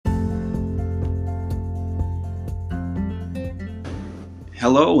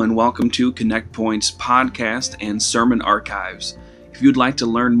Hello and welcome to Connect Point's podcast and sermon archives. If you'd like to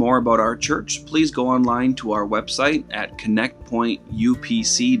learn more about our church, please go online to our website at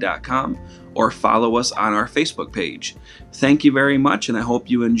connectpointupc.com or follow us on our Facebook page. Thank you very much, and I hope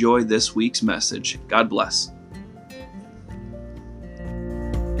you enjoy this week's message. God bless.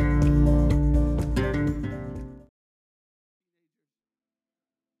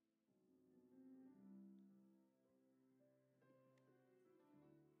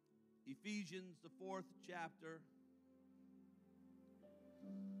 Ephesians, the 4th chapter.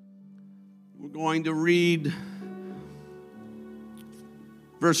 We're going to read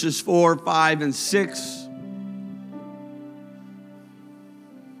verses 4, 5, and 6.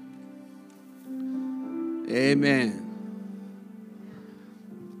 Amen.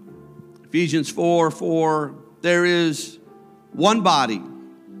 Ephesians 4:4. There is one body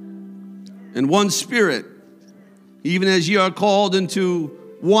and one Spirit, even as ye are called into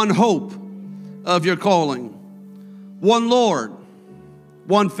one hope of your calling, one Lord,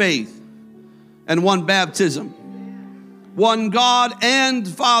 one faith, and one baptism, one God and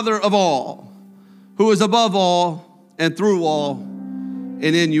Father of all, who is above all and through all and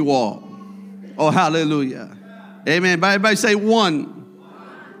in you all. Oh, hallelujah. Amen. Everybody say one.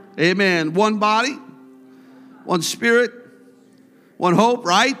 Amen. One body, one Spirit, one hope,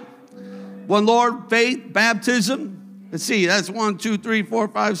 right? One Lord, faith, baptism. Let's see, that's 1, 2, 3, 4,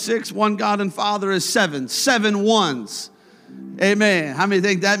 5, 6. One God and Father is 7. 7 ones. Amen. How many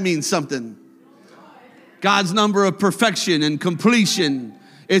think that means something? God's number of perfection and completion.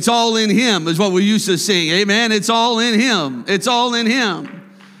 It's all in Him is what we used to sing. Amen. It's all in Him. It's all in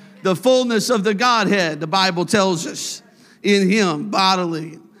Him. The fullness of the Godhead, the Bible tells us, in Him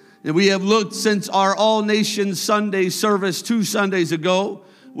bodily. And we have looked since our All Nations Sunday service 2 Sundays ago.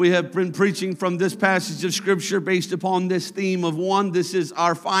 We have been preaching from this passage of Scripture based upon this theme of one. This is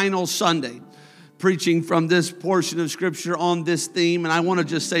our final Sunday, preaching from this portion of Scripture on this theme. And I want to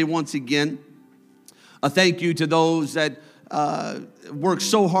just say once again, a thank you to those that worked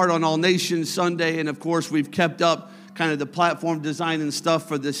so hard on All Nations Sunday. And of course, we've kept up kind of the platform design and stuff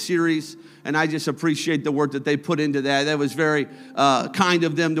for this series. And I just appreciate the work that they put into that. That was very kind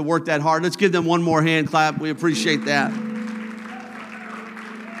of them to work that hard. Let's give them one more hand clap. We appreciate that.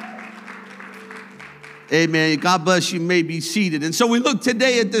 Amen. God bless you. May be seated. And so we look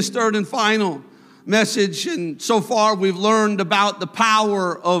today at this third and final message. And so far we've learned about the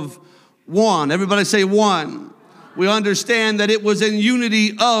power of one. Everybody say one. We understand that it was in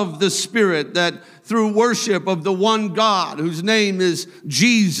unity of the Spirit, that through worship of the one God, whose name is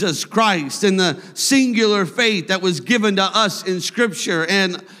Jesus Christ, and the singular faith that was given to us in Scripture,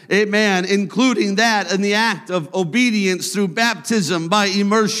 and amen, including that in the act of obedience through baptism by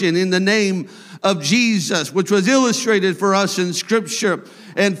immersion in the name of Jesus, which was illustrated for us in Scripture.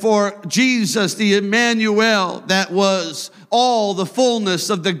 And for Jesus, the Emmanuel, that was all the fullness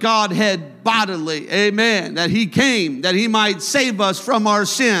of the Godhead bodily. Amen. That He came, that He might save us from our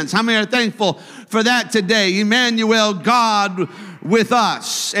sins. How many are thankful for that today? Emmanuel, God with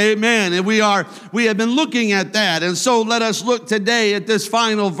us. Amen. And we have been looking at that. And so let us look today at this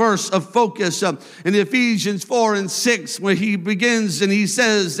final verse of focus in Ephesians 4 and 6, where he begins and he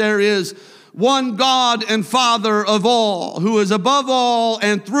says, there is one God and Father of all, who is above all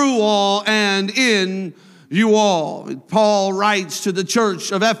and through all and in you all. Paul writes to the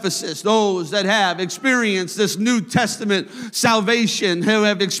church of Ephesus, those that have experienced this New Testament salvation, who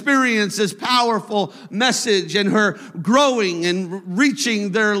have experienced this powerful message and her growing and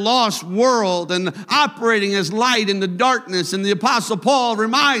reaching their lost world and operating as light in the darkness. And the Apostle Paul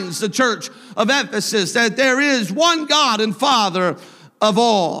reminds the church of Ephesus that there is one God and Father of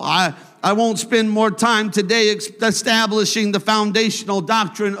all. I won't spend more time today establishing the foundational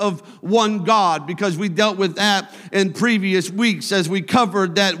doctrine of one God, because we dealt with that in previous weeks as we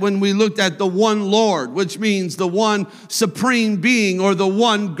covered that when we looked at the one Lord, which means the one supreme being or the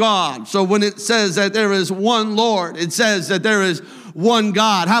one God. So when it says that there is one Lord, it says that there is one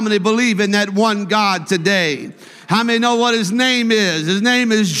God. How many believe in that one God today? How many know what His name is? His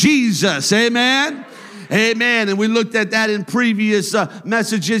name is Jesus. Amen. Amen. And we looked at that in previous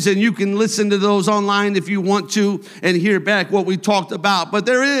messages, and you can listen to those online if you want to and hear back what we talked about. But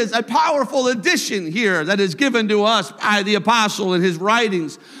there is a powerful addition here that is given to us by the apostle in his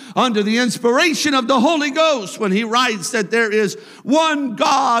writings under the inspiration of the Holy Ghost when he writes that there is one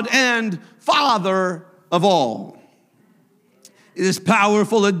God and Father of all. This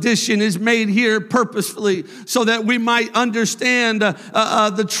powerful addition is made here purposefully so that we might understand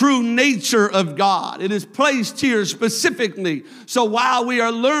the true nature of God. It is placed here specifically so while we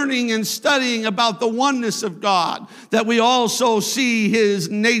are learning and studying about the oneness of God, that we also see his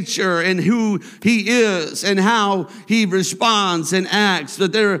nature and who he is and how he responds and acts.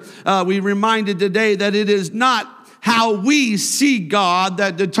 That we reminded today that it is not how we see God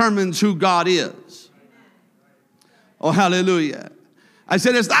that determines who God is. Oh, hallelujah. I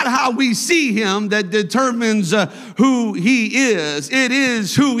said, it's not how we see him that determines who he is. It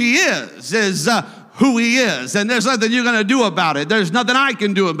is who he is who he is. And there's nothing you're going to do about it. There's nothing I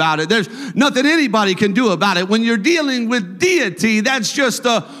can do about it. There's nothing anybody can do about it. When you're dealing with deity, that's just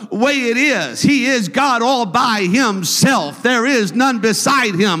the way it is. He is God all by himself. There is none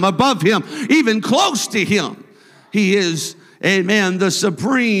beside him, above him, even close to him. He is, amen, the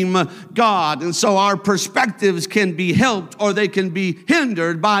supreme God. And so our perspectives can be helped or they can be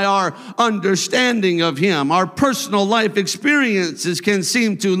hindered by our understanding of him. Our personal life experiences can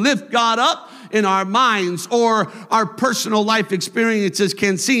seem to lift God up in our minds, or our personal life experiences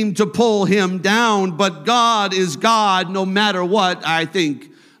can seem to pull him down. But God is God no matter what I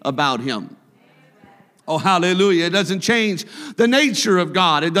think about him. Oh, hallelujah. It doesn't change the nature of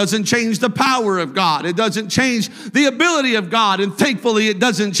God. It doesn't change the power of God. It doesn't change the ability of God. And thankfully, it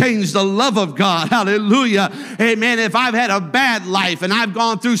doesn't change the love of God. Hallelujah. Amen. If I've had a bad life and I've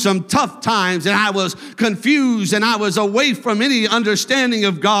gone through some tough times and I was confused and I was away from any understanding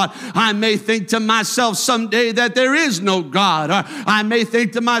of God, I may think to myself someday that there is no God. Or I may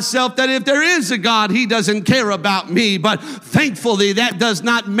think to myself that if there is a God, he doesn't care about me. But thankfully, that does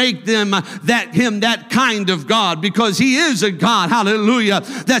not make him that kind of God, because he is a God, hallelujah,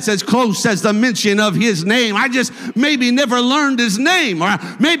 that's as close as the mention of his name. I just maybe never learned his name, or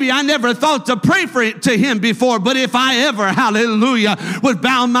maybe I never thought to pray to him before, but if I ever, hallelujah, would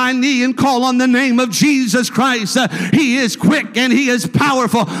bow my knee and call on the name of Jesus Christ, he is quick and he is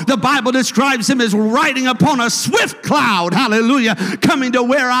powerful. The Bible describes him as riding upon a swift cloud, hallelujah, coming to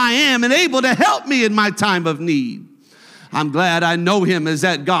where I am and able to help me in my time of need. I'm glad I know him as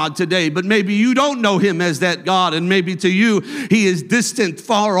that God today, but maybe you don't know him as that God, and maybe to you, he is distant,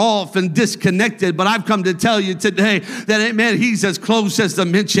 far off, and disconnected. But I've come to tell you today that, amen, he's as close as the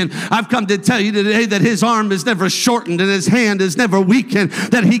mention. I've come to tell you today that his arm is never shortened and his hand is never weakened,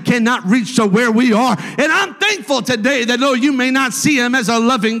 that he cannot reach to where we are. And I'm thankful today that though you may not see him as a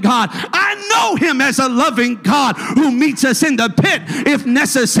loving God, I know him as a loving God who meets us in the pit, if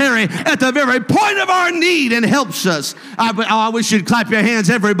necessary, at the very point of our need and helps us. I wish you'd clap your hands,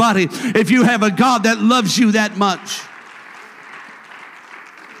 everybody, if you have a God that loves you that much.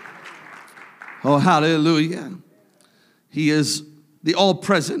 Oh, hallelujah. He is the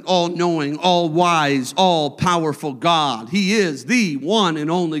all-present, all-knowing, all-wise, all-powerful God. He is the one and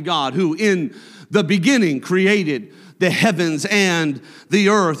only God who in the beginning created the heavens and the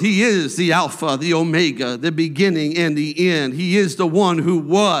earth. He is the Alpha, the Omega, the beginning and the end. He is the one who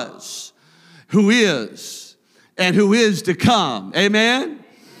was, who is, and who is to come. Amen.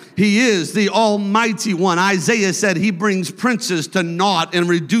 He is the Almighty One. Isaiah said he brings princes to naught and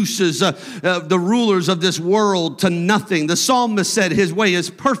reduces the rulers of this world to nothing. The psalmist said his way is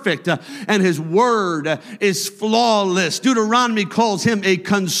perfect and his word is flawless. Deuteronomy calls him a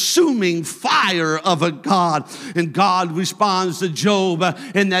consuming fire of a God. And God responds to Job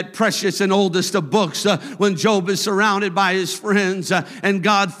in that precious and oldest of books when Job is surrounded by his friends and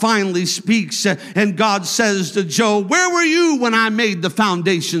God finally speaks and God says to Job, "Where were you when I made the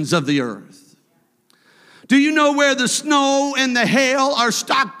foundations of the earth? Do you know where the snow and the hail are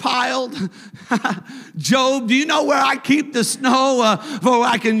stockpiled? Job, do you know where I keep the snow for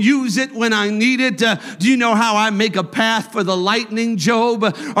I can use it when I need it? Do you know how I make a path for the lightning,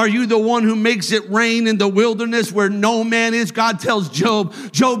 Job? Are you the one who makes it rain in the wilderness where no man is?" God tells Job,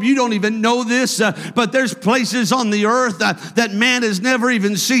 "Job, you don't even know this, but there's places on the earth that man has never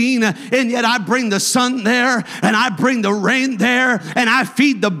even seen, and yet I bring the sun there, and I bring the rain there, and I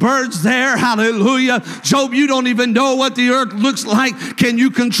feed the birds there." Hallelujah. Job, you don't even know what the earth looks like. Can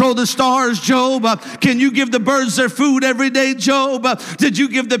you control the stars, Job? Can you give the birds their food every day, Job? Did you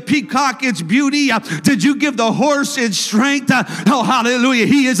give the peacock its beauty? Did you give the horse its strength? Oh, hallelujah.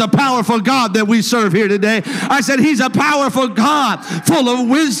 He is a powerful God that we serve here today. I said he's a powerful God, full of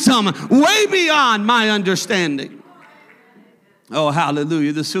wisdom, way beyond my understanding. Oh,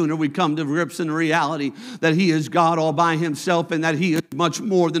 hallelujah. The sooner we come to grips in the reality that he is God all by himself and that he is much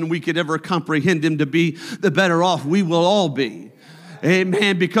more than we could ever comprehend him to be, the better off we will all be.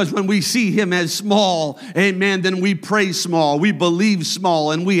 Amen. Because when we see him as small, amen, then we pray small, we believe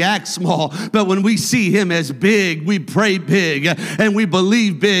small, and we act small. But when we see him as big, we pray big, and we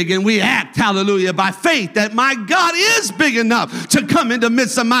believe big, and we act, hallelujah, by faith that my God is big enough to come into the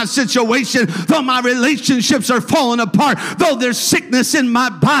midst of my situation. Though my relationships are falling apart, though there's sickness in my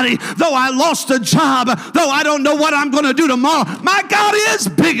body, though I lost a job, though I don't know what I'm going to do tomorrow, my God is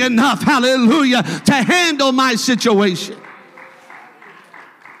big enough, hallelujah, to handle my situation.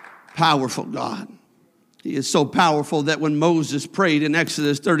 Powerful God. He is so powerful that when Moses prayed in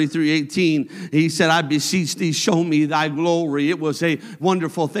Exodus 33:18, he said, I beseech thee, show me thy glory. It was a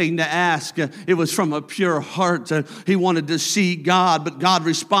wonderful thing to ask. It was from a pure heart. He wanted to see God, but God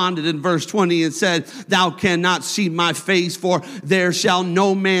responded in verse 20 and said, thou cannot see my face, for there shall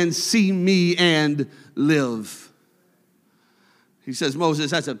no man see me and live. He says,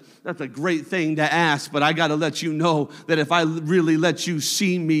 Moses, that's a great thing to ask, but I got to let you know that if I really let you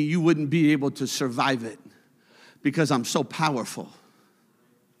see me, you wouldn't be able to survive it because I'm so powerful.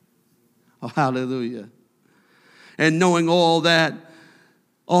 Oh, hallelujah. And knowing all that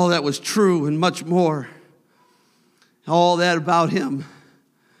was true and much more, all that about him,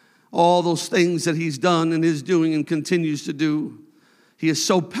 all those things that he's done and is doing and continues to do, he is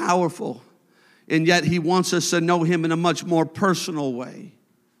so powerful. And yet he wants us to know him in a much more personal way.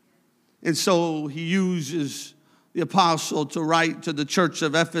 And so he uses the apostle to write to the church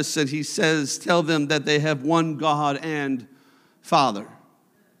of Ephesus. He says, tell them that they have one God and Father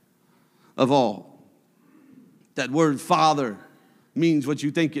of all. That word Father means what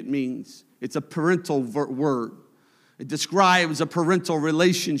you think it means. It's a parental word. It describes a parental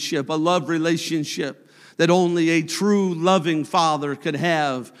relationship, a love relationship that only a true loving father could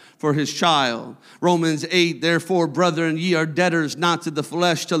have for his child. Romans 8, therefore, brethren, ye are debtors not to the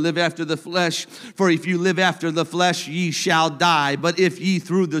flesh to live after the flesh. For if you live after the flesh, ye shall die. But if ye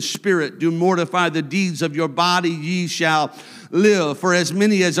through the Spirit do mortify the deeds of your body, ye shall live. For as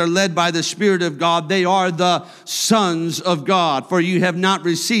many as are led by the Spirit of God, they are the sons of God. For you have not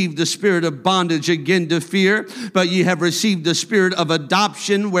received the spirit of bondage again to fear, but ye have received the spirit of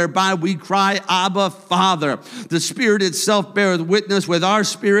adoption, whereby we cry, Abba, Father. The Spirit itself beareth witness with our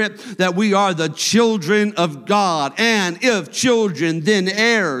spirit that we are the children of God. And if children, then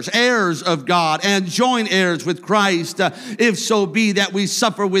heirs, heirs of God, and joint heirs with Christ, if so be that we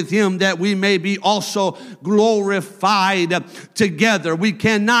suffer with him, that we may be also glorified together. We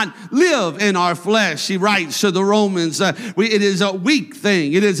cannot live in our flesh. He writes to the Romans, it is a weak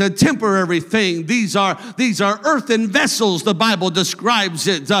thing. It is a temporary thing. These are earthen vessels, the Bible describes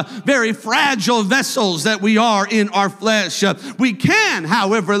it, very fragile vessels that we are in our flesh. We can,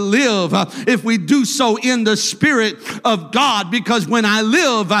 however, live if we do so in the Spirit of God, because when I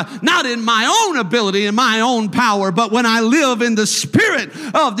live, not in my own ability and my own power, but when I live in the Spirit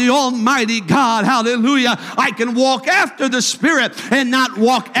of the Almighty God, hallelujah, I can walk after the Spirit and not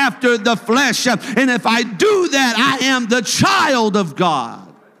walk after the flesh. And if I do that, I am the child of God.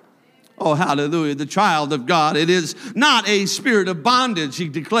 Oh, hallelujah, the child of God. It is not a spirit of bondage, he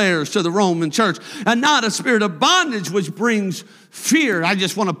declares to the Roman church, and not a spirit of bondage which brings fear. I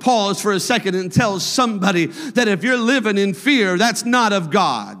just want to pause for a second and tell somebody that if you're living in fear, that's not of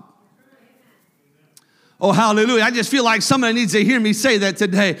God. Oh, hallelujah. I just feel like somebody needs to hear me say that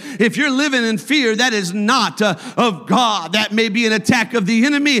today. If you're living in fear, that is not of God. That may be an attack of the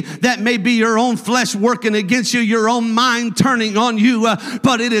enemy. That may be your own flesh working against you, your own mind turning on you,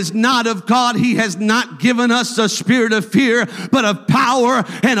 but it is not of God. He has not given us a spirit of fear, but of power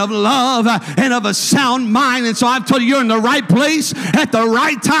and of love and of a sound mind. And so I've told you, you're in the right place at the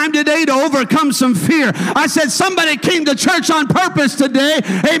right time today to overcome some fear. I said somebody came to church on purpose today,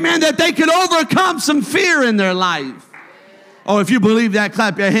 amen, that they could overcome some fear in their life. Oh, if you believe that,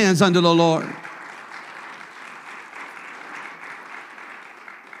 clap your hands unto the Lord.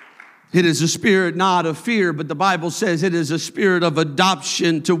 It is a spirit not of fear, but the Bible says it is a spirit of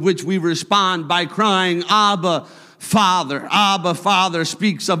adoption to which we respond by crying, Abba, Father. Abba, Father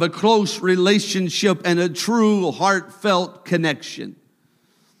speaks of a close relationship and a true heartfelt connection.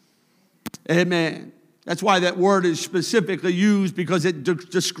 Amen. That's why that word is specifically used, because it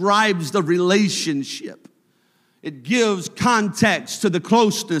describes the relationship. It gives context to the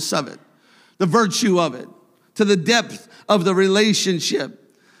closeness of it, the virtue of it, to the depth of the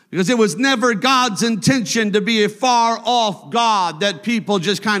relationship. Because it was never God's intention to be a far off God that people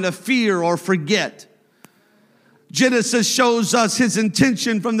just kind of fear or forget. Genesis shows us his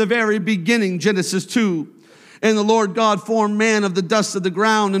intention from the very beginning, Genesis 2. And the Lord God formed man of the dust of the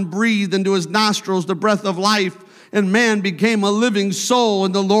ground and breathed into his nostrils the breath of life, and man became a living soul,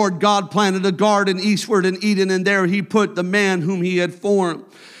 and the Lord God planted a garden eastward in Eden, and there he put the man whom he had formed.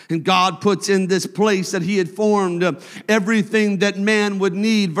 And God puts in this place that he had formed everything that man would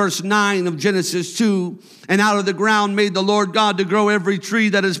need. Verse 9 of Genesis 2. And out of the ground made the Lord God to grow every tree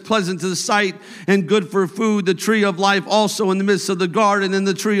that is pleasant to the sight and good for food, the tree of life also in the midst of the garden, and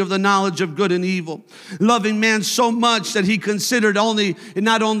the tree of the knowledge of good and evil. Loving man so much that he considered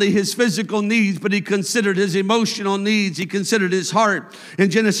not only his physical needs, but he considered his emotional needs. He considered his heart. In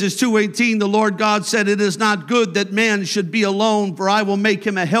Genesis 2:18, the Lord God said, "It is not good that man should be alone, for I will make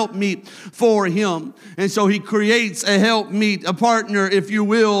him a helpmeet for him." And so he creates a helpmeet, a partner, if you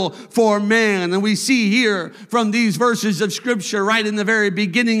will, for man. And we see here from these verses of scripture right in the very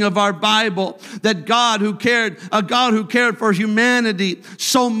beginning of our Bible that a God who cared for humanity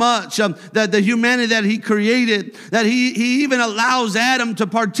so much, that the humanity that he created, that he even allows Adam to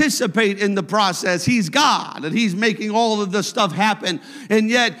participate in the process. He's God and he's making all of this stuff happen. And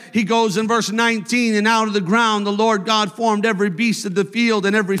yet he goes in verse 19, and out of the ground the Lord God formed every beast of the field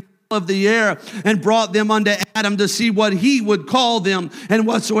and every of the air, and brought them unto Adam to see what he would call them. And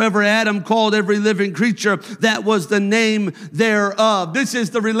whatsoever Adam called every living creature, that was the name thereof. This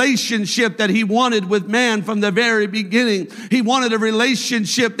is the relationship that he wanted with man from the very beginning. He wanted a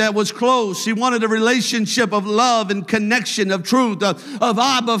relationship that was close. He wanted a relationship of love and connection, of truth, of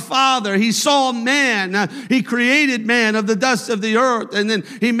Abba Father. He saw man. He created man of the dust of the earth, and then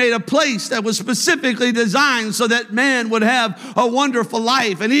he made a place that was specifically designed so that man would have a wonderful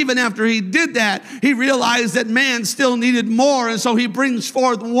life. And even after he did that, he realized that man still needed more, and so he brings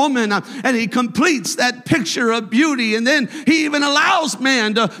forth woman, and he completes that picture of beauty. And then he even allows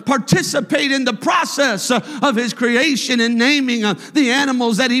man to participate in the process of his creation and naming the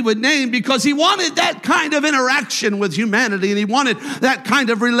animals that he would name, because he wanted that kind of interaction with humanity, and he wanted that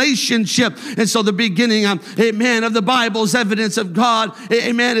kind of relationship. And so the beginning, amen, of the Bible's evidence of God,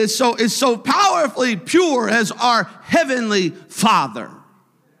 amen, is so powerfully pure as our heavenly Father.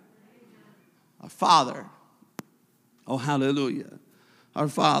 Our Father. Oh, hallelujah. Our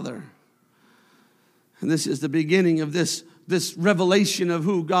Father. And this is the beginning of this revelation of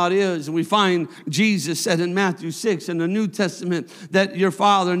who God is. And we find Jesus said in Matthew 6 in the New Testament that your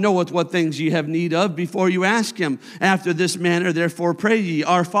Father knoweth what things ye have need of before you ask him. After this manner, therefore, pray ye,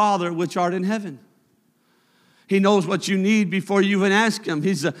 our Father which art in heaven. He knows what you need before you even ask him.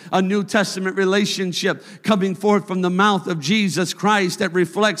 He's a New Testament relationship coming forth from the mouth of Jesus Christ that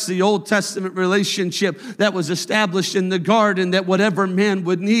reflects the Old Testament relationship that was established in the garden, that whatever man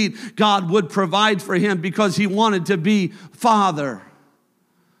would need, God would provide for him because he wanted to be Father.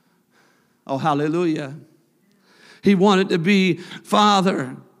 Oh, hallelujah. He wanted to be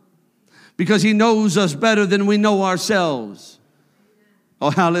Father because he knows us better than we know ourselves. Oh,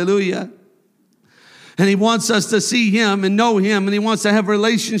 hallelujah. And he wants us to see him and know him, and he wants to have a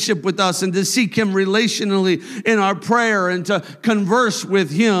relationship with us and to seek him relationally in our prayer and to converse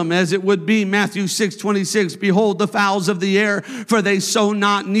with him, as it would be Matthew 6:26. Behold the fowls of the air, for they sow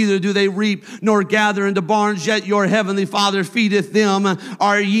not, neither do they reap, nor gather into barns, yet your heavenly Father feedeth them.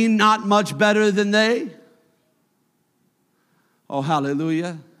 Are ye not much better than they? Oh,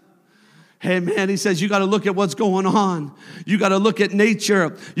 hallelujah. Hey, man, he says, you got to look at what's going on. You got to look at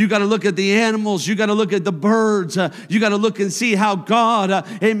nature. You got to look at the animals. You got to look at the birds. You got to look and see how God,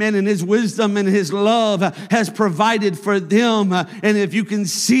 amen, in his wisdom and his love has provided for them. And if you can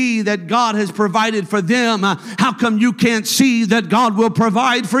see that God has provided for them, how come you can't see that God will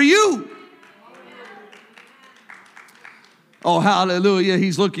provide for you? Oh, hallelujah.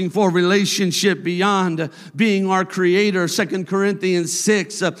 He's looking for relationship beyond being our creator. 2 Corinthians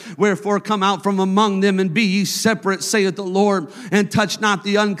 6, wherefore come out from among them and be ye separate, saith the Lord, and touch not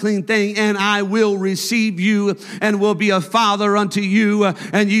the unclean thing, and I will receive you and will be a father unto you,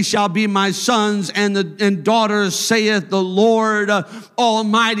 and ye shall be my sons and daughters, saith the Lord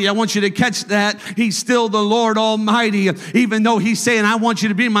Almighty. I want you to catch that. He's still the Lord Almighty, even though he's saying, I want you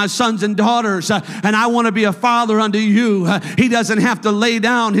to be my sons and daughters, and I want to be a father unto you. He doesn't have to lay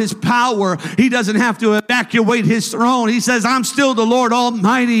down his power. He doesn't have to evacuate his throne. He says, I'm still the Lord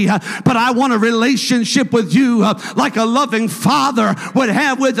Almighty, but I want a relationship with you like a loving father would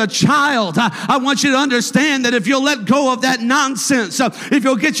have with a child. I want you to understand that if you'll let go of that nonsense, if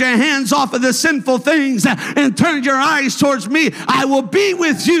you'll get your hands off of the sinful things and turn your eyes towards me, I will be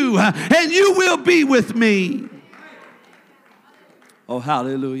with you and you will be with me. Oh,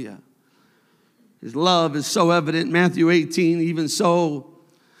 hallelujah. His love is so evident. Matthew 18, even so,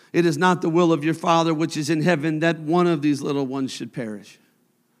 it is not the will of your Father which is in heaven that one of these little ones should perish.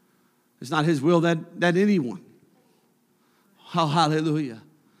 It's not his will that anyone. Oh, hallelujah.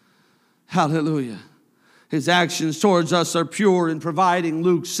 Hallelujah. His actions towards us are pure in providing.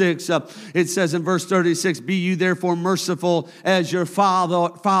 Luke 6, it says in verse 36, be you therefore merciful as your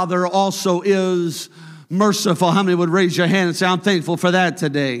Father also is merciful. How many would raise your hand and say, I'm thankful for that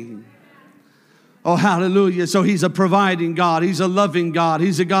today? Oh, hallelujah. So he's a providing God. He's a loving God.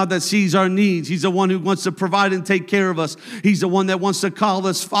 He's a God that sees our needs. He's the one who wants to provide and take care of us. He's the one that wants to call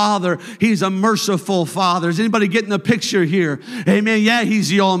us Father. He's a merciful Father. Is anybody getting the picture here? Amen. Yeah, he's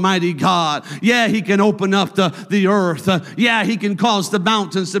the Almighty God. Yeah, he can open up the earth. Yeah, he can cause the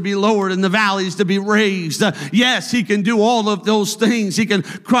mountains to be lowered and the valleys to be raised. Yes, he can do all of those things. He can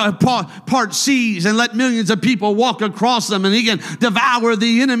part seas and let millions of people walk across them. And he can devour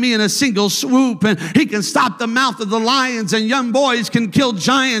the enemy in a single swoop. And he can stop the mouth of the lions, and young boys can kill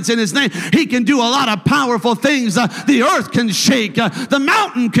giants in his name. He can do a lot of powerful things. The earth can shake. The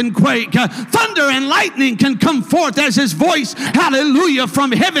mountain can quake. Thunder and lightning can come forth as his voice, hallelujah,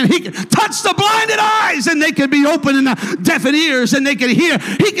 from heaven. He can touch the blinded eyes, and they can be open, and the deafened ears, and they can hear.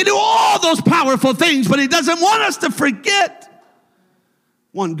 He can do all those powerful things, but he doesn't want us to forget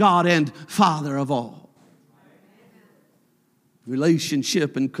one God and Father of all.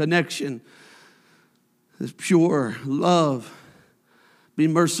 Relationship and connection is pure love. Be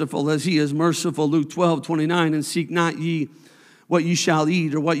merciful as he is merciful. Luke 12:29, and seek not ye what ye shall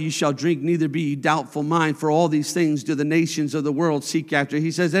eat or what ye shall drink, neither be ye doubtful mind, for all these things do the nations of the world seek after.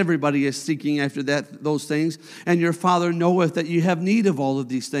 He says everybody is seeking after those things, and your Father knoweth that you have need of all of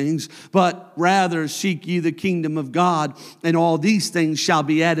these things, but rather seek ye the kingdom of God, and all these things shall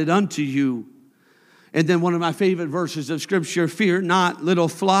be added unto you. And then one of my favorite verses of Scripture, fear not, little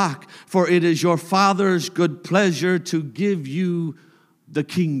flock, for it is your Father's good pleasure to give you the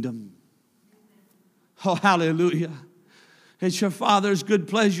kingdom. Oh, hallelujah. It's your Father's good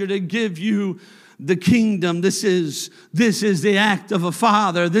pleasure to give you the kingdom. This is the act of a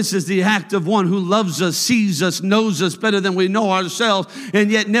father. This is the act of one who loves us, sees us, knows us better than we know ourselves,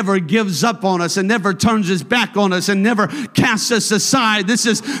 and yet never gives up on us and never turns his back on us and never casts us aside. This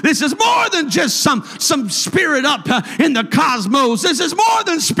is more than just some spirit up in the cosmos. This is more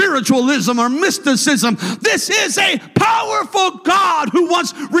than spiritualism or mysticism. This is a powerful God who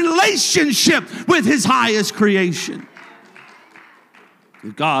wants relationship with his highest creation. The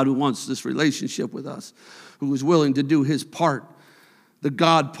God who wants this relationship with us, who is willing to do his part, the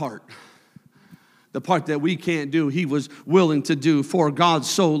God part, the part that we can't do, he was willing to do. For God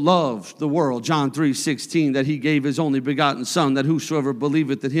so loved the world, John 3:16, that he gave his only begotten Son, that whosoever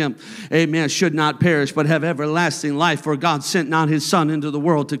believeth in him, amen, should not perish, but have everlasting life. For God sent not his Son into the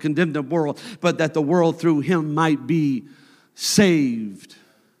world to condemn the world, but that the world through him might be saved.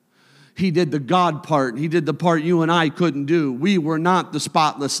 He did the God part. He did the part you and I couldn't do. We were not the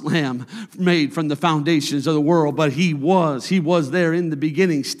spotless lamb made from the foundations of the world, but he was. He was there in the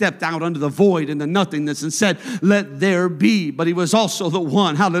beginning, stepped out under the void and the nothingness and said, let there be. But he was also the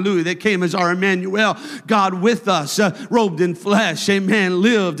one, hallelujah, that came as our Emmanuel, God with us, robed in flesh, amen,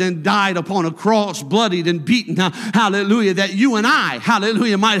 lived and died upon a cross, bloodied and beaten, hallelujah, that you and I,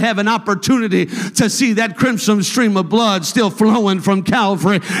 hallelujah, might have an opportunity to see that crimson stream of blood still flowing from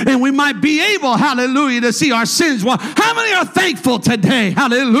Calvary, and we might be able, hallelujah, to see our sins. Well, how many are thankful today,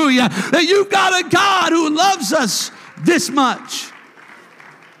 hallelujah, that you've got a God who loves us this much?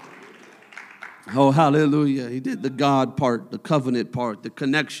 Oh, hallelujah. He did the God part, the covenant part, the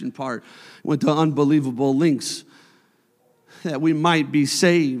connection part, went to unbelievable lengths that we might be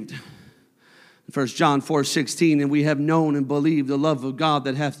saved. 1 John 4:16, and we have known and believed the love of God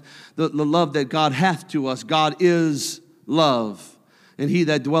that hath, the love that God hath to us. God is love. And he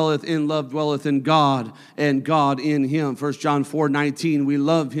that dwelleth in love dwelleth in God, and God in him. 1 John 4:19, we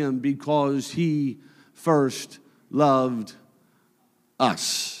love him because he first loved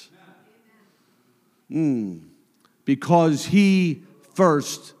us. Because he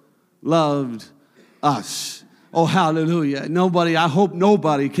first loved us. Oh, hallelujah. I hope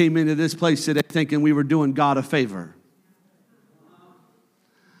nobody came into this place today thinking we were doing God a favor.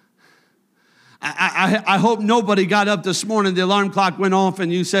 I hope nobody got up this morning, the alarm clock went off,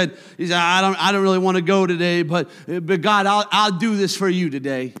 and you said, I don't really want to go today, but God, I'll do this for you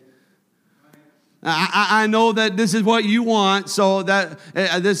today. I know that this is what you want, so that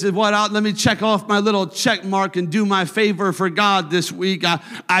this is what let me check off my little check mark and do my favor for God this week.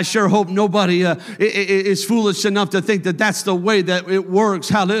 I sure hope nobody is foolish enough to think that that's the way that it works.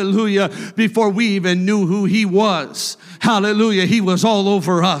 Hallelujah. Before we even knew who he was. Hallelujah. He was all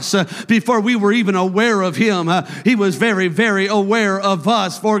over us. Before we were even aware of him, he was very, very aware of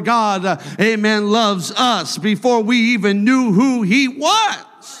us. For God, amen, loves us before we even knew who he was.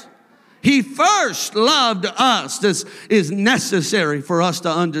 He first loved us. This is necessary for us to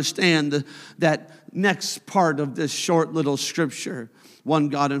understand that next part of this short little scripture. One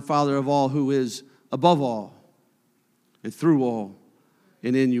God and Father of all, who is above all and through all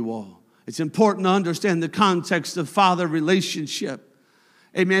and in you all. It's important to understand the context of father relationship.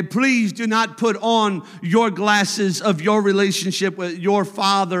 Amen. Please do not put on your glasses of your relationship with your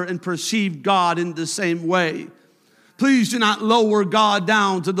father and perceive God in the same way. Please do not lower God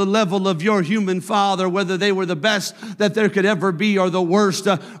down to the level of your human father, whether they were the best that there could ever be or the worst,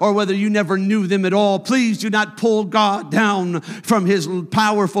 or whether you never knew them at all. Please do not pull God down from his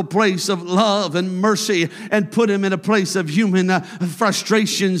powerful place of love and mercy and put him in a place of human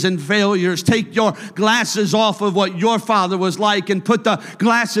frustrations and failures. Take your glasses off of what your father was like and put the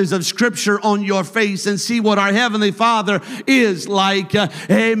glasses of Scripture on your face and see what our Heavenly Father is like.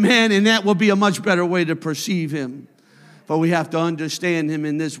 Amen. And that will be a much better way to perceive him. But we have to understand him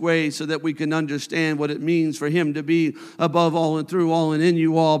in this way so that we can understand what it means for him to be above all and through all and in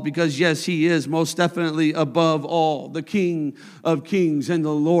you all. Because yes, he is most definitely above all, the King of kings and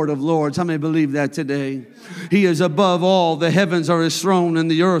the Lord of lords. How many believe that today? He is above all. The heavens are his throne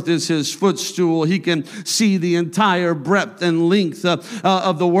and the earth is his footstool. He can see the entire breadth and length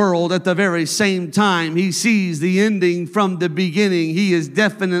of the world at the very same time. He sees the ending from the beginning. He is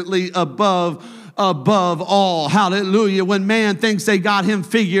definitely above all. Hallelujah. When man thinks they got him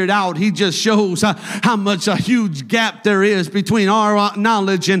figured out, he just shows how much a huge gap there is between our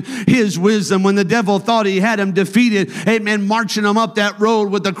knowledge and his wisdom. When the devil thought he had him defeated, amen, marching him up that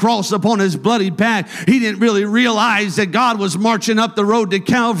road with the cross upon his bloody back, he didn't really realize that God was marching up the road to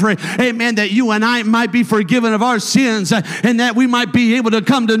Calvary, amen, that you and I might be forgiven of our sins and that we might be able to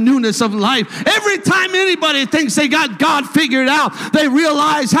come to newness of life. Every time anybody thinks they got God figured out, they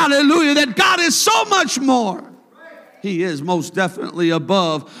realize, hallelujah, that God is so much more. He is most definitely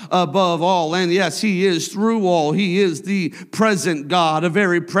above all. And yes, he is through all. He is the present God, a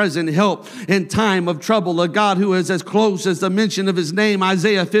very present help in time of trouble, a God who is as close as the mention of his name.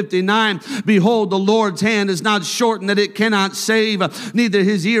 Isaiah 59, behold, the Lord's hand is not shortened that it cannot save, neither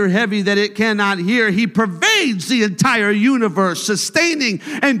his ear heavy that it cannot hear. He pervades the entire universe, sustaining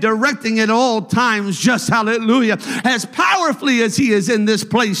and directing at all times, just hallelujah. As powerfully as he is in this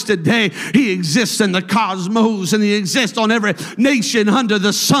place today, he exists in the cosmos, and he exists on every nation under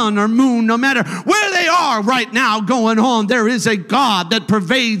the sun or moon. No matter where they are right now going on, there is a God that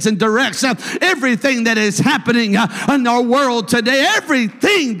pervades and directs everything that is happening in our world today,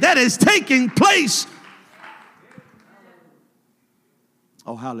 everything that is taking place.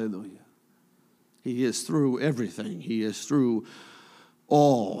 Oh, hallelujah. He is through everything. He is through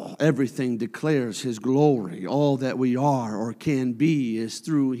all. Everything declares his glory. All that we are or can be is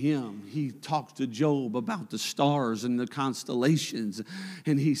through him. He talks to Job about the stars and the constellations,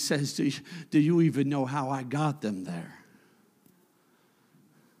 and he says, do you even know how I got them there?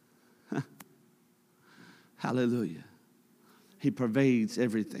 Hallelujah. He pervades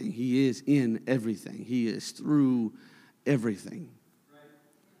everything. He is in everything. He is through everything.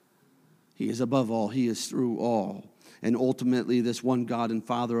 He is above all. He is through all. And ultimately, this one God and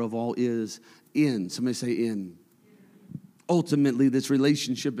Father of all is in. Somebody say in. Ultimately, this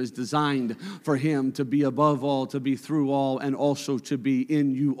relationship is designed for him to be above all, to be through all, and also to be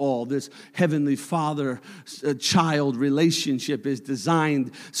in you all. This heavenly father-child relationship is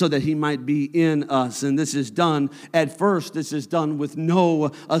designed so that he might be in us. And this is done, at first, this is done with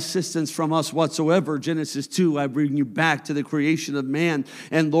no assistance from us whatsoever. Genesis 2, I bring you back to the creation of man.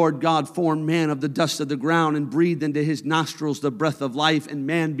 And Lord God formed man of the dust of the ground and breathed into his nostrils the breath of life, and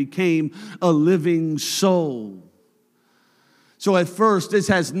man became a living soul. So at first, this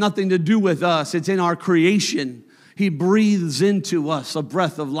has nothing to do with us. It's in our creation. He breathes into us a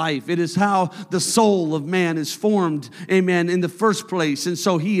breath of life. It is how the soul of man is formed, amen, in the first place. And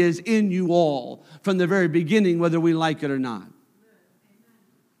so he is in you all from the very beginning, whether we like it or not.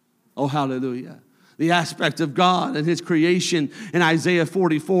 Oh, hallelujah. The aspect of God and his creation in Isaiah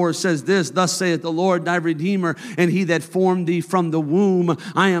 44 says this, thus saith the Lord thy Redeemer, and he that formed thee from the womb.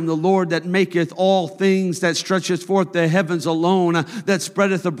 I am the Lord that maketh all things, that stretcheth forth the heavens alone, that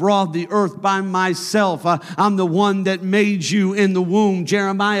spreadeth abroad the earth by myself. I'm the one that made you in the womb.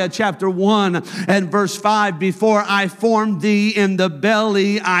 Jeremiah chapter 1 and verse 5, before I formed thee in the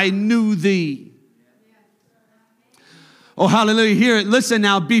belly, I knew thee. Oh, hallelujah. Hear it. Listen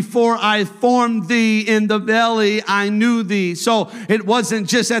now. Before I formed thee in the belly, I knew thee. So it wasn't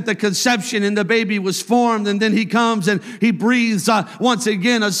just at the conception and the baby was formed and then he comes and he breathes once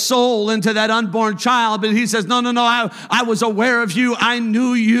again a soul into that unborn child. But he says, no, I was aware of you. I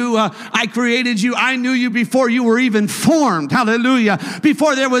knew you. I created you. I knew you before you were even formed. Hallelujah.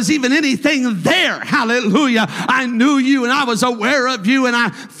 Before there was even anything there. Hallelujah. I knew you and I was aware of you and I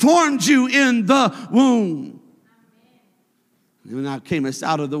formed you in the womb. When thou camest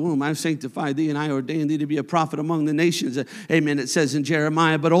out of the womb, I have sanctified thee and I ordained thee to be a prophet among the nations. Amen, it says in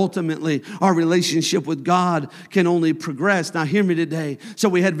Jeremiah. But ultimately, our relationship with God can only progress. Now, hear me today. So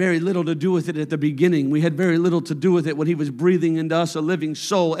we had very little to do with it at the beginning. We had very little to do with it when he was breathing into us a living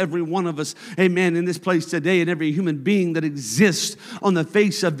soul. Every one of us, amen, in this place today, and every human being that exists on the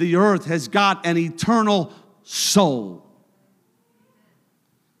face of the earth has got an eternal soul.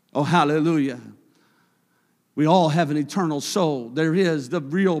 Oh, hallelujah. We all have an eternal soul. There is the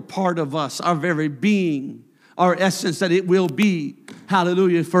real part of us, our very being, our essence that it will be,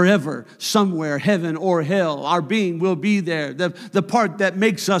 hallelujah, forever, somewhere, heaven or hell. Our being will be there, the part that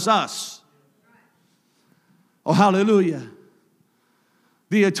makes us us. Oh, hallelujah.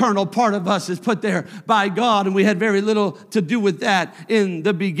 The eternal part of us is put there by God, and we had very little to do with that in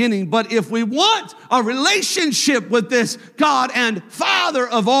the beginning. But if we want a relationship with this God and Father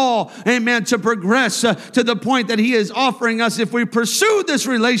of all, amen, to progress to the point that he is offering us, if we pursue this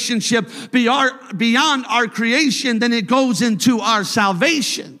relationship beyond our creation, then it goes into our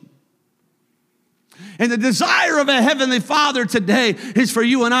salvation. And the desire of a heavenly Father today is for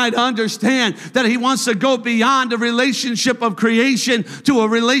you and I to understand that he wants to go beyond a relationship of creation to a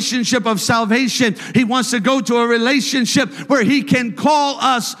relationship of salvation. He wants to go to a relationship where he can call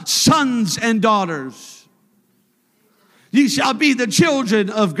us sons and daughters. Ye shall be the children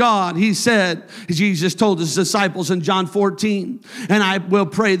of God, he said. Jesus told his disciples in John 14, and I will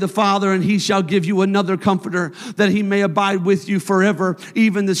pray the Father, and he shall give you another comforter, that he may abide with you forever,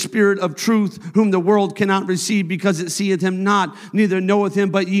 even the Spirit of truth, whom the world cannot receive, because it seeth him not, neither knoweth him,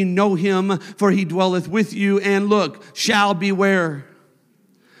 but ye know him, for he dwelleth with you. And look, shall be where?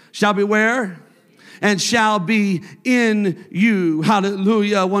 Shall be where? And shall be in you.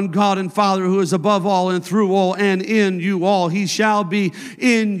 Hallelujah. One God and Father who is above all and through all and in you all. He shall be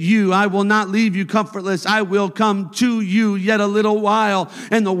in you. I will not leave you comfortless. I will come to you yet a little while.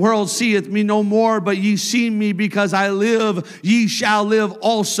 And the world seeth me no more, but ye see me because I live. Ye shall live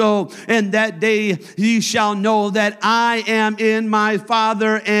also. And that day ye shall know that I am in my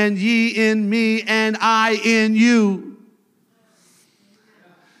Father, and ye in me, and I in you.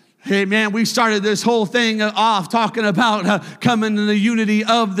 Hey, man, we started this whole thing off talking about coming in the unity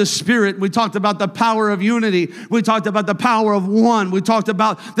of the Spirit. We talked about the power of unity. We talked about the power of one. We talked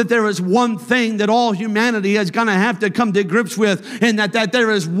about that there is one thing that all humanity is going to have to come to grips with, and that there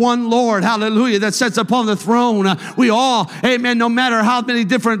is one Lord, hallelujah, that sits upon the throne. We all, amen, no matter how many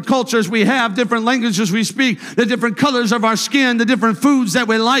different cultures we have, different languages we speak, the different colors of our skin, the different foods that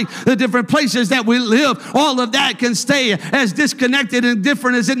we like, the different places that we live, all of that can stay as disconnected and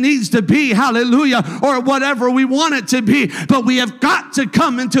different as it needs to be, hallelujah, or whatever we want it to be. But we have got to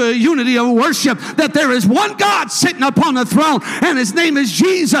come into a unity of worship, that there is one God sitting upon the throne, and his name is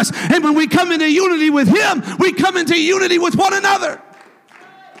Jesus. And when we come into unity with him, we come into unity with one another.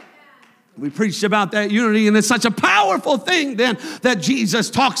 We preached about that unity, and it's such a powerful thing then that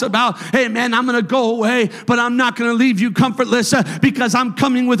Jesus talks about. Hey, man, I'm going to go away, but I'm not going to leave you comfortless because I'm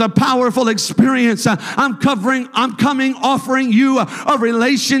coming with a powerful experience. I'm coming offering you a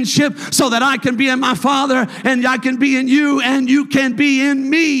relationship so that I can be in my Father, and I can be in you, and you can be in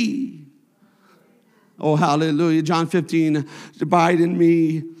me. Oh, hallelujah. John 15, abide in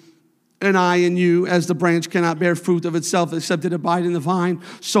me, and I in you, as the branch cannot bear fruit of itself except it abide in the vine,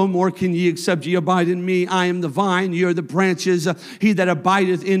 so more can ye except ye abide in me. I am the vine, ye are the branches. He that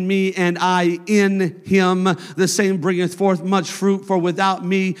abideth in me, and I in him, the same bringeth forth much fruit, for without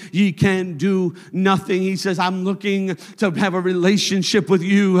me ye can do nothing. He says, I'm looking to have a relationship with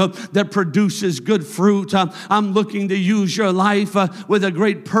you that produces good fruit. I'm looking to use your life with a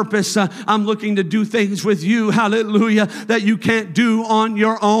great purpose. I'm looking to do things with you, hallelujah, that you can't do on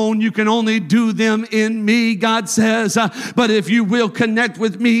your own. You can only do them in me, God says. But if you will connect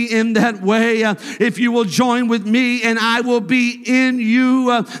with me in that way, if you will join with me and I will be in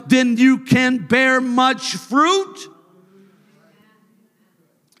you, then you can bear much fruit.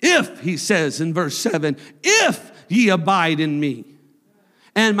 If, he says in verse 7, if ye abide in me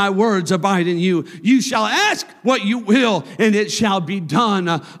and my words abide in you. You shall ask what you will, and it shall be done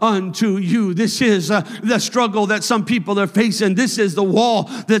unto you. This is the struggle that some people are facing. This is the wall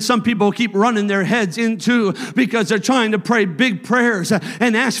that some people keep running their heads into because they're trying to pray big prayers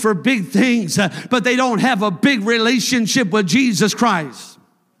and ask for big things, but they don't have a big relationship with Jesus Christ.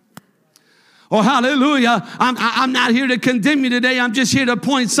 Oh, hallelujah. I'm not here to condemn you today. I'm just here to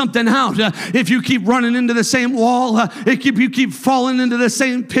point something out. If you keep running into the same wall, if you keep falling into the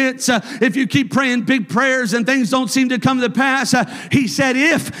same pits, if you keep praying big prayers and things don't seem to come to pass, he said,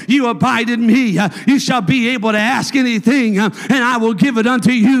 if you abide in me, you shall be able to ask anything, and I will give it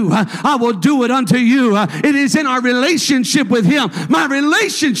unto you. I will do it unto you. It is in our relationship with him. My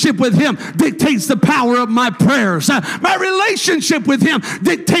relationship with him dictates the power of my prayers. My relationship with him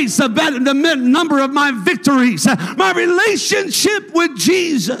dictates the number of my victories. My relationship with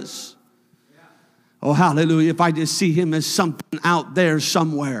Jesus. Oh, hallelujah. If I just see him as something out there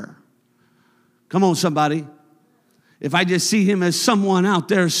somewhere. Come on, somebody. If I just see him as someone out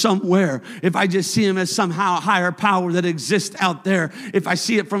there somewhere, if I just see him as somehow higher power that exists out there, if I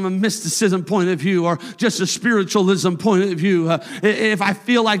see it from a mysticism point of view or just a spiritualism point of view, if I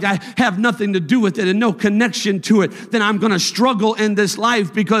feel like I have nothing to do with it and no connection to it, then I'm going to struggle in this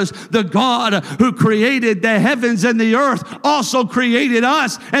life, because the God who created the heavens and the earth also created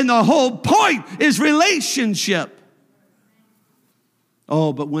us, and the whole point is relationship.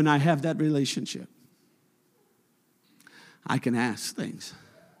 Oh, but when I have that relationship, I can ask things.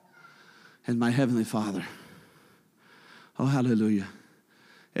 And my Heavenly Father, oh, hallelujah.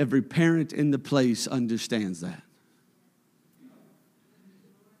 Every parent in the place understands that.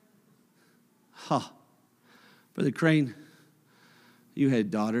 Brother Crane, you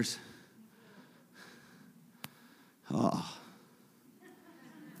had daughters. Oh.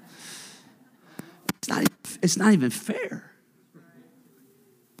 It's not even fair.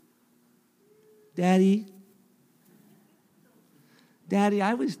 Daddy,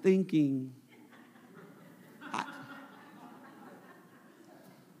 I was thinking,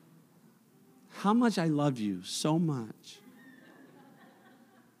 how much I love you so much.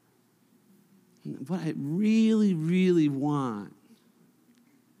 What I really, really want,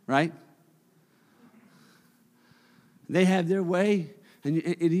 right? They have their way, and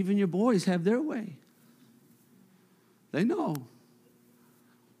even your boys have their way. They know.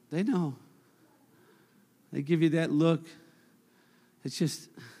 They know. They give you that look. It's just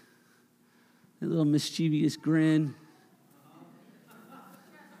a little mischievous grin.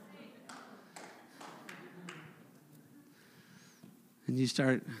 And you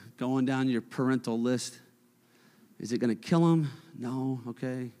start going down your parental list. Is it going to kill them? No,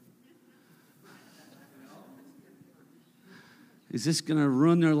 okay. Is this going to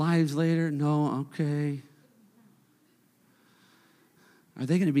ruin their lives later? No, okay. Are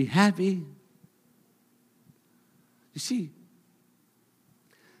they going to be happy? You see,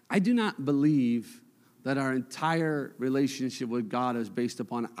 I do not believe that our entire relationship with God is based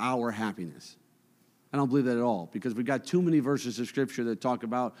upon our happiness. I don't believe that at all, because we've got too many verses of Scripture that talk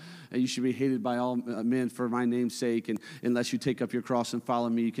about you should be hated by all men for my name's sake, and unless you take up your cross and follow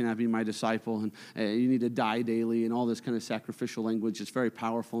me, you cannot be my disciple, and you need to die daily, and all this kind of sacrificial language. It's very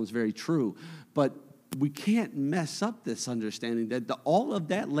powerful and it's very true. But we can't mess up this understanding that all of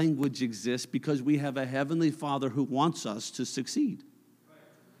that language exists because we have a Heavenly Father who wants us to succeed.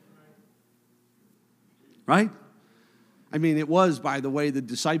 Right? I mean, it was, by the way, the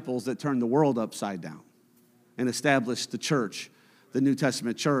disciples that turned the world upside down and established the church, the New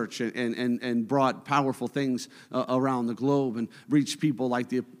Testament church, and brought powerful things around the globe and reached people like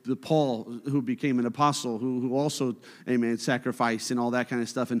the Paul, who became an apostle, who also, amen, sacrificed and all that kind of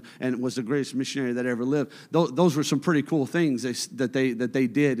stuff, and was the greatest missionary that ever lived. Those were some pretty cool things that they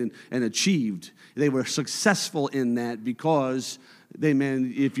did and achieved. They were successful in that because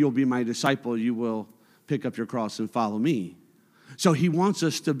if you'll be my disciple, you will pick up your cross and follow me. So he wants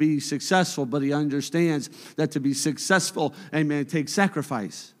us to be successful, but he understands that to be successful, amen, takes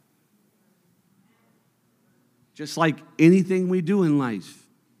sacrifice. Just like anything we do in life.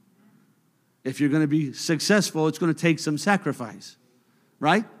 If you're going to be successful, it's going to take some sacrifice,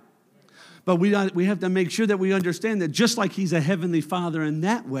 right? But we have to make sure that we understand that just like he's a heavenly Father in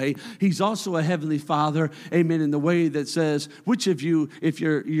that way, he's also a heavenly Father, amen, in the way that says, which of you, if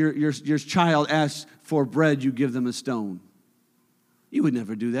your child asks for bread, you give them a stone? You would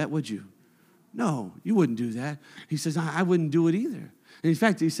never do that, would you? No, you wouldn't do that. He says, I wouldn't do it either. And in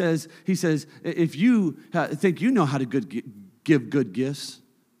fact, he says, if you think you know how to give good gifts,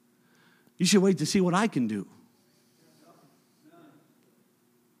 you should wait to see what I can do.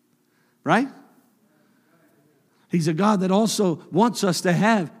 Right? He's a God that also wants us to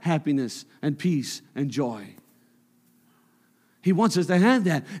have happiness and peace and joy. He wants us to have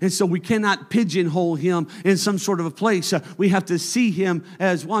that. And so we cannot pigeonhole him in some sort of a place. We have to see him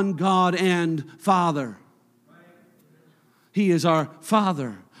as one God and Father. He is our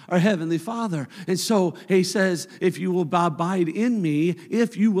Father, our Heavenly Father. And so he says, if you will abide in me,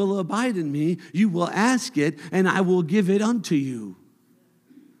 if you will abide in me, you will ask it and I will give it unto you.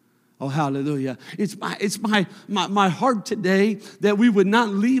 Oh, hallelujah. It's my heart today that we would not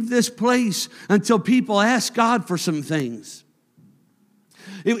leave this place until people ask God for some things.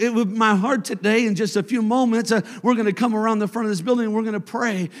 It would my heart today, in just a few moments, we're going to come around the front of this building and we're going to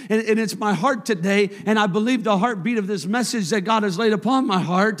pray. And it's my heart today, and I believe the heartbeat of this message that God has laid upon my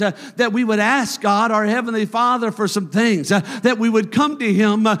heart, that we would ask God, our Heavenly Father, for some things, that we would come to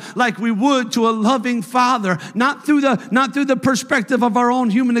him like we would to a loving Father, not through the perspective of our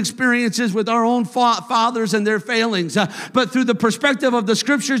own human experiences with our own fathers and their failings, but through the perspective of the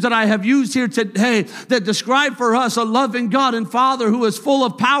scriptures that I have used here today that describe for us a loving God and Father who is full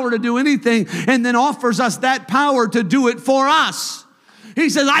of power to do anything and then offers us that power to do it for us. He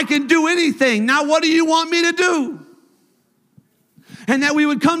says, I can do anything. Now what do you want me to do? And that we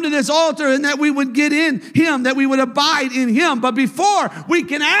would come to this altar and that we would get in him, that we would abide in him. But before we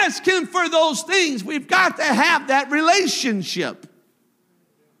can ask him for those things, we've got to have that relationship.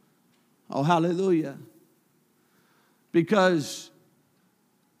 Oh, hallelujah. Because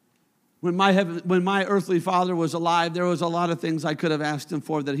when my earthly father was alive, there was a lot of things I could have asked him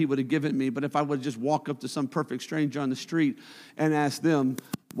for that he would have given me. But if I would just walk up to some perfect stranger on the street and ask them,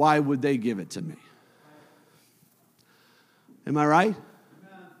 why would they give it to me? Am I right?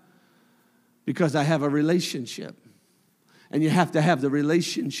 Because I have a relationship. And you have to have the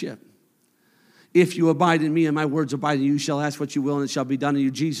relationship. If you abide in me and my words abide in you, you shall ask what you will and it shall be done to you.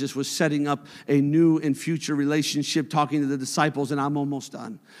 Jesus was setting up a new and future relationship, talking to the disciples, and I'm almost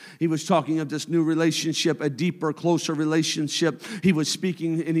done. He was talking of this new relationship, a deeper, closer relationship. He was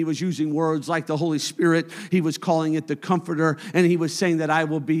speaking and he was using words like the Holy Spirit. He was calling it the Comforter, and he was saying that I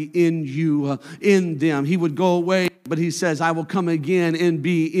will be in you, in them. He would go away, but he says, I will come again and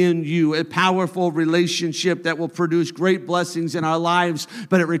be in you. A powerful relationship that will produce great blessings in our lives,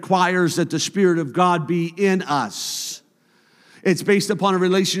 but it requires that the Spirit of God be in us. It's based upon a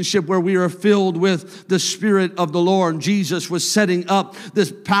relationship where we are filled with the Spirit of the Lord. Jesus was setting up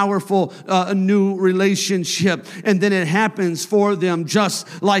this powerful new relationship, and then it happens for them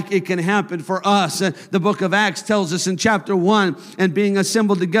just like it can happen for us. The book of Acts tells us in chapter 1, and being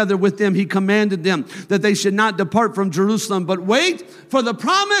assembled together with them, he commanded them that they should not depart from Jerusalem, but wait for the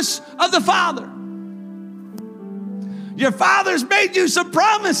promise of the Father. Your Father's made you some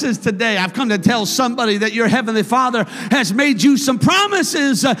promises today. I've come to tell somebody that your Heavenly Father has made you some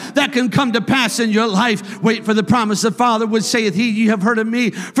promises that can come to pass in your life. Wait for the promise of Father, which saith he, ye have heard of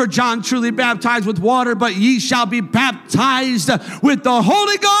me, for John truly baptized with water, but ye shall be baptized with the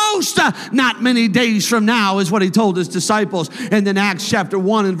Holy Ghost not many days from now, is what he told his disciples. And then Acts chapter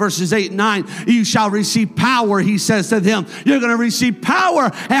 1 and verses 8 and 9, you shall receive power, he says to them. You're going to receive power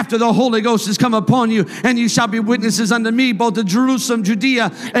after the Holy Ghost has come upon you, and you shall be witnesses unto me, both to Jerusalem,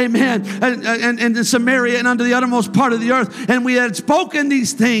 Judea, amen, and to Samaria, and unto the uttermost part of the earth. And we had spoken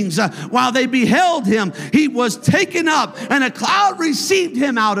these things while they beheld him. He was taken up, and a cloud received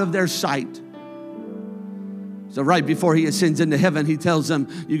him out of their sight. So right before he ascends into heaven, he tells them,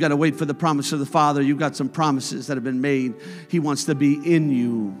 you got to wait for the promise of the Father. You've got some promises that have been made. He wants to be in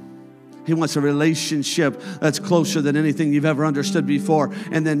you. He wants a relationship that's closer than anything you've ever understood before.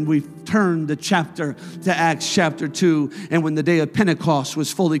 And then we turn the chapter to Acts chapter 2. And when the day of Pentecost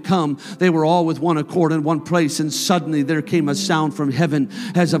was fully come, they were all with one accord in one place. And suddenly there came a sound from heaven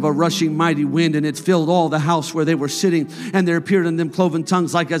as of a rushing mighty wind. And it filled all the house where they were sitting. And there appeared in them cloven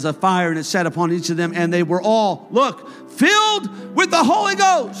tongues like as a fire. And it sat upon each of them. And they were all, look, filled with the Holy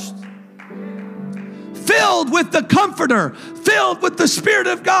Ghost. Filled with the Comforter, filled with the Spirit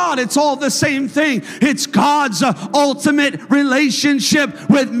of God. It's all the same thing. It's God's ultimate relationship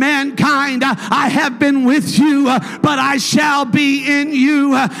with mankind. I have been with you, but I shall be in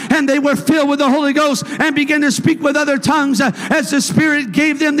you. And they were filled with the Holy Ghost and began to speak with other tongues as the Spirit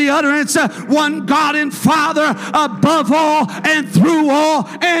gave them the utterance. One God and Father above all and through all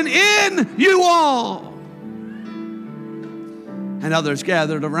and in you all. And others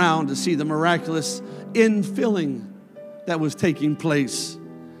gathered around to see the miraculous infilling that was taking place.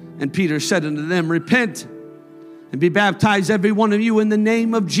 And Peter said unto them, repent and be baptized every one of you in the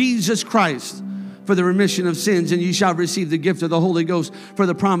name of Jesus Christ for the remission of sins, and ye shall receive the gift of the Holy Ghost, for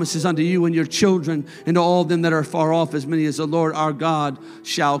the promises unto you and your children, and to all them that are far off, as many as the Lord our God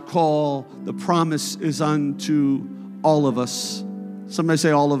shall call. The promise is unto all of us. Somebody say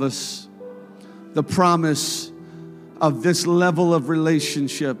all of us. The promise of this level of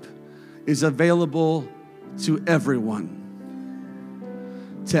relationship is available to everyone.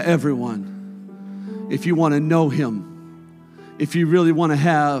 To everyone. If you want to know him, if you really want to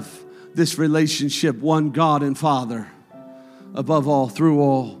have this relationship, one God and Father, above all, through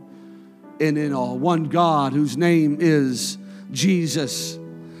all, and in all. One God whose name is Jesus,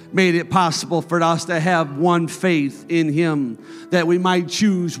 made it possible for us to have one faith in him, that we might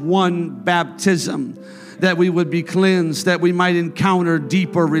choose one baptism, that we would be cleansed, that we might encounter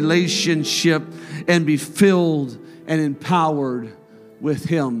deeper relationship and be filled and empowered with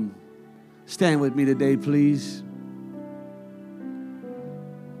him. Stand with me today, please.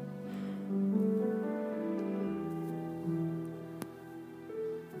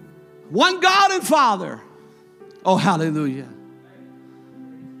 One God and Father. Oh, hallelujah.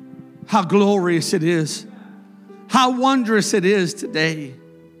 How glorious it is. How wondrous it is today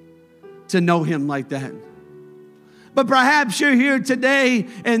to know him like that. But perhaps you're here today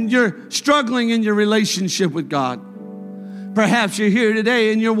and you're struggling in your relationship with God. Perhaps you're here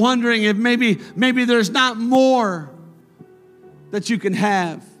today and you're wondering if maybe there's not more that you can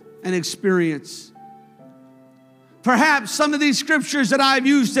have and experience. Perhaps some of these scriptures that I've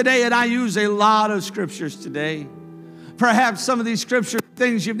used today, and I use a lot of scriptures today. Perhaps some of these scriptures,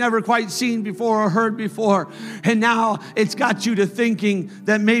 things you've never quite seen before or heard before. And now it's got you to thinking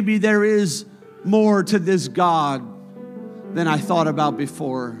that maybe there is more to this God than I thought about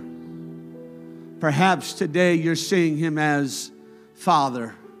before. Perhaps today you're seeing him as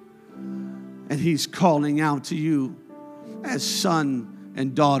Father, and he's calling out to you as son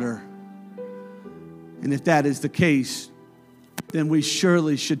and daughter. And if that is the case, then we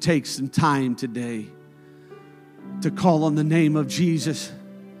surely should take some time today to call on the name of Jesus,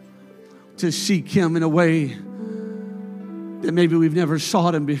 to seek him in a way that maybe we've never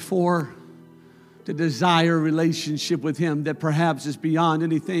sought him before, to desire a relationship with him that perhaps is beyond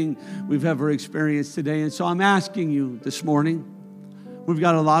anything we've ever experienced today. And so I'm asking you this morning, we've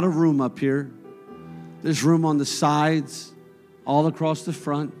got a lot of room up here. There's room on the sides, all across the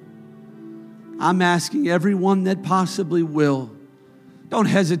front. I'm asking everyone that possibly will, don't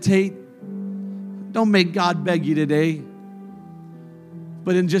hesitate. Don't make God beg you today.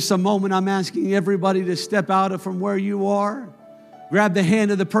 But in just a moment, I'm asking everybody to step out from where you are. Grab the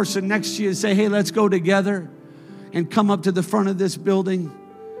hand of the person next to you and say, hey, let's go together, and come up to the front of this building.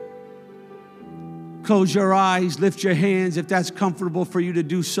 Close your eyes, lift your hands if that's comfortable for you to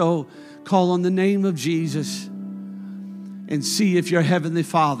do so. Call on the name of Jesus and see if your Heavenly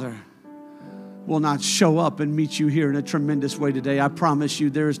Father will not show up and meet you here in a tremendous way today. I promise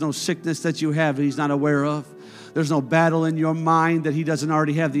you, there is no sickness that you have that he's not aware of. There's no battle in your mind that he doesn't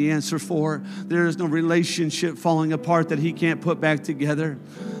already have the answer for. There is no relationship falling apart that he can't put back together.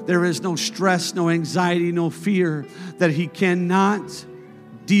 There is no stress, no anxiety, no fear that he cannot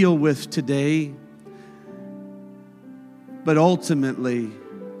deal with today. But ultimately,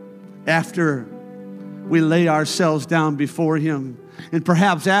 after we lay ourselves down before him, and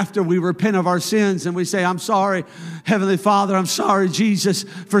perhaps after we repent of our sins and we say, I'm sorry, Heavenly Father, I'm sorry, Jesus,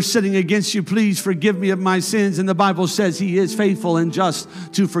 for sinning against you. Please forgive me of my sins. And the Bible says he is faithful and just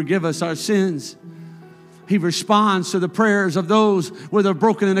to forgive us our sins. He responds to the prayers of those with a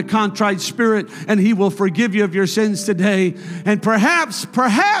broken and a contrite spirit, and he will forgive you of your sins today. And perhaps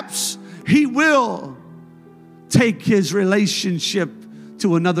he will take his relationship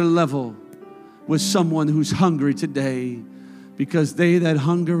to another level with someone who's hungry today. Because they that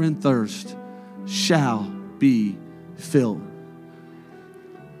hunger and thirst shall be filled.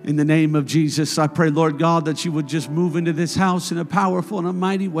 In the name of Jesus, I pray, Lord God, that you would just move into this house in a powerful and a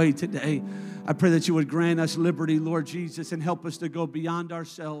mighty way today. I pray that you would grant us liberty, Lord Jesus, and help us to go beyond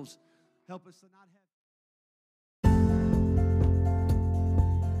ourselves. Help us to not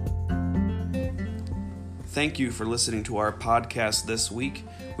have... Thank you for listening to our podcast this week.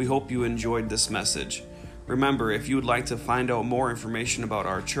 We hope you enjoyed this message. Remember, if you would like to find out more information about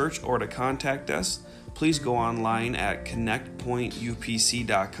our church or to contact us, please go online at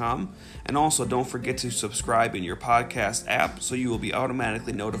connectpointupc.com. And also don't forget to subscribe in your podcast app so you will be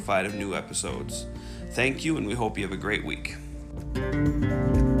automatically notified of new episodes. Thank you, and we hope you have a great week.